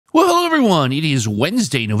everyone. It is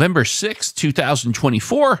Wednesday, November 6th,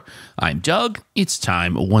 2024. I'm Doug. It's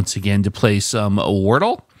time once again to play some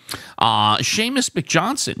Wordle. Seamus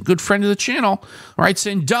McJohnson, good friend of the channel, writes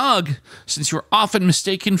in, Doug, since you're often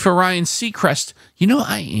mistaken for Ryan Seacrest, you know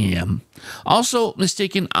I am. Also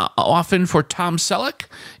mistaken often for Tom Selleck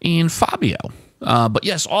and Fabio. But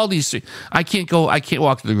yes, all these, I can't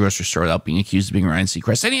walk to the grocery store without being accused of being Ryan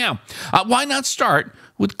Seacrest. Anyhow, why not start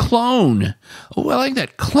with clone? Oh, I like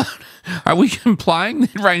that. Clone. Are we implying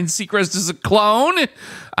that Ryan Seacrest is a clone? It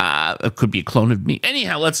could be a clone of me.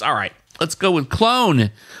 Anyhow, let's go with clone.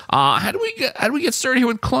 How do we get started here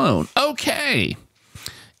with clone? Okay.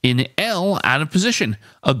 In L, out of position,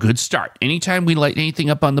 a good start. Anytime we light anything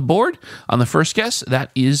up on the board on the first guess, that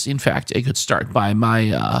is in fact a good start by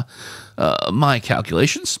my my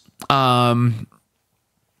calculations. Where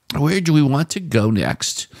do we want to go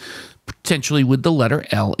next? Potentially with the letter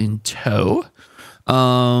L in tow.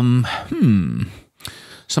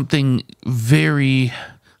 Something very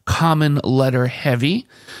common letter heavy,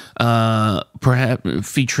 perhaps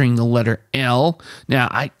featuring the letter L. Now,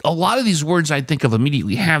 a lot of these words I think of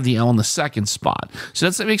immediately have the L in the second spot, so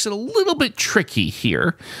that makes it a little bit tricky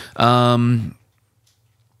here. How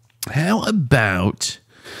about,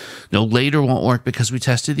 no, later won't work because we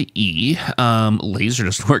tested the E. Laser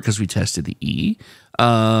doesn't work because we tested the E.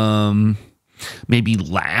 Maybe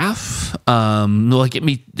laugh.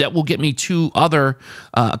 That will get me two other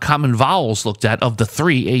common vowels looked at of the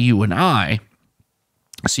three, A, U, and I.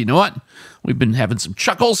 So you know what? We've been having some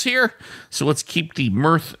chuckles here, so let's keep the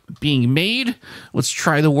mirth being made. Let's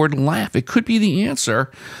try the word laugh. It could be the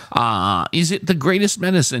answer. Is it the greatest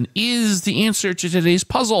medicine? Is the answer to today's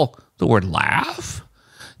puzzle the word laugh?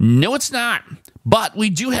 No, it's not. But we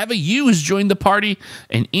do have a U who's joined the party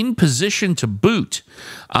and in position to boot.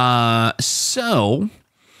 So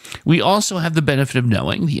we also have the benefit of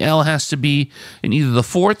knowing the L has to be in either the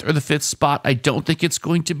fourth or the fifth spot. I don't think it's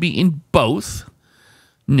going to be in both.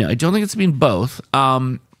 No, I don't think it's in both.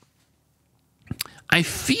 I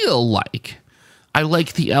feel like I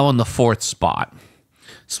like the L in the fourth spot.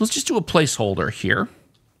 So let's just do a placeholder here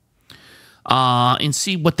and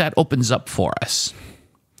see what that opens up for us.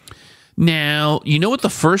 Now, you know what the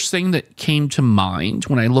first thing that came to mind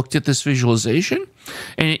when I looked at this visualization?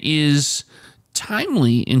 And it is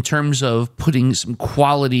timely in terms of putting some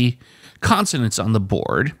quality consonants on the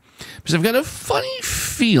board, because I've got a funny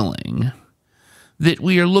feeling that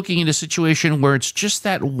we are looking at a situation where it's just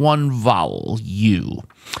that one vowel, U.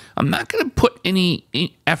 I'm not going to put any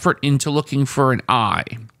effort into looking for an I.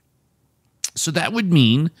 So that would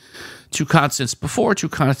mean two consonants before, two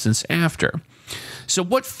consonants after. So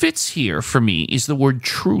what fits here for me is the word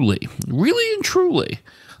truly, really and truly.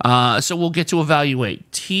 So we'll get to evaluate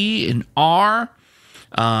T and R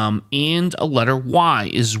and a letter Y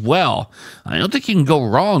as well. I don't think you can go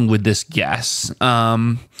wrong with this guess.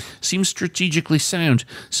 Seems strategically sound.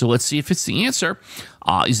 So let's see if it's the answer.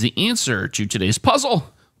 Is the answer to today's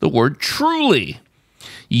puzzle the word truly?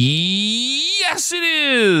 Yes, it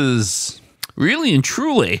is. Really and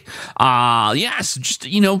truly. Yes, just,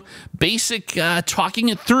 basic talking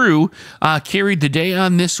it through carried the day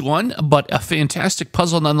on this one, but a fantastic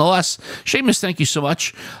puzzle nonetheless. Seamus, thank you so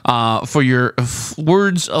much for your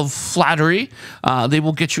words of flattery. They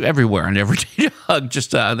will get you everywhere on Everyday Doug.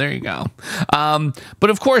 Just there you go. But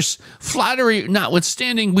of course, flattery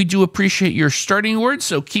notwithstanding, we do appreciate your starting words,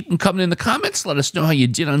 so keep them coming in the comments. Let us know how you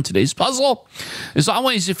did on today's puzzle. As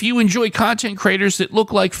always, if you enjoy content creators that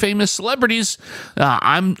look like famous celebrities,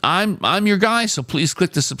 I'm your guy, so please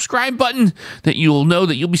click the subscribe button that you'll know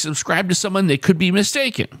that you'll be subscribed to someone that could be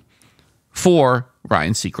mistaken for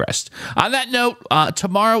Ryan Seacrest. On that note,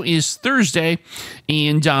 tomorrow is Thursday,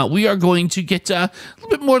 and we are going to get a little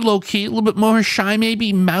bit more low-key, a little bit more shy,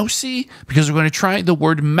 maybe mousy, because we're going to try the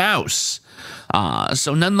word mouse.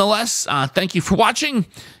 So nonetheless, thank you for watching,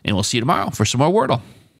 and we'll see you tomorrow for some more Wordle.